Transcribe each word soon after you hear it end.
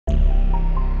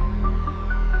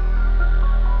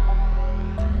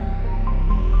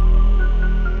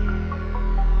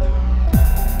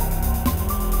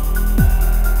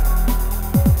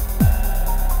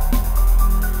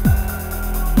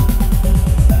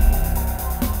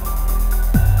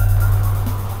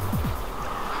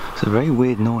very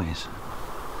weird noise.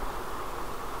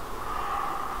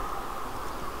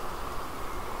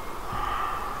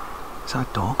 Is that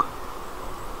a dog?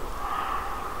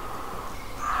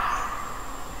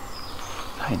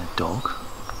 That ain't a dog.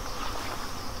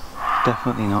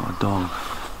 Definitely not a dog.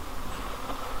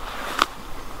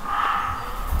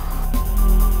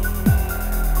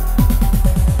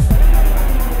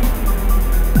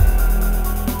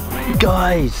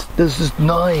 Guys, this is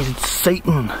nice. It's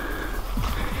Satan.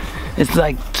 It's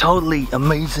like totally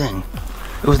amazing.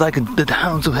 It was like the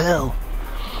hounds of hell.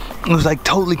 It was like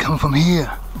totally coming from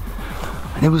here.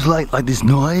 And it was like this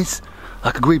noise,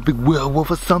 like a great big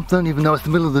werewolf or something, even though it's the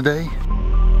middle of the day.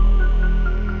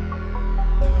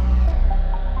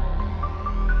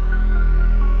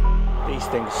 These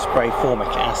things spray formic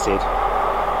acid.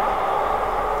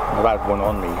 I've had one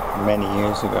on me many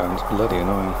years ago and it's bloody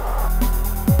annoying.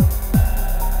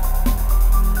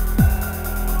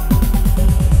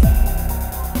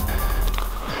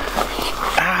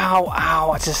 Ow,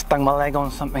 ow, I just stung my leg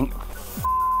on something.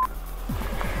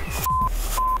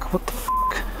 What the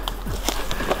fuck?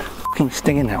 Fucking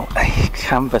stinging out.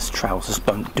 Canvas trousers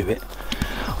don't do it.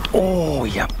 Oh,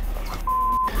 yeah.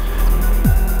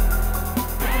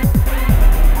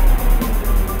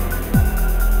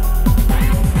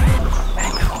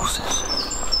 Enemy forces.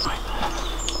 Right.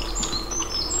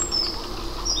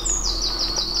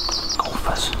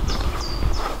 Golfers.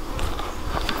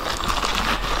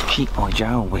 Cheap boy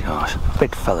Joe, we are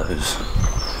big fellows.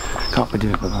 Can't be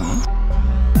doing with that.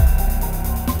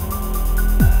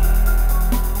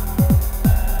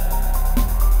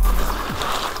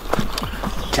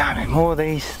 Damn it, more of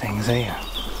these things here.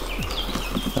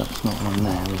 That's not one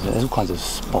there, is it? There's all kinds of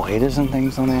spiders and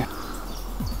things on here.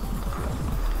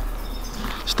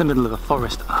 Just in the middle of a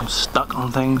forest, I'm stuck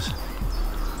on things.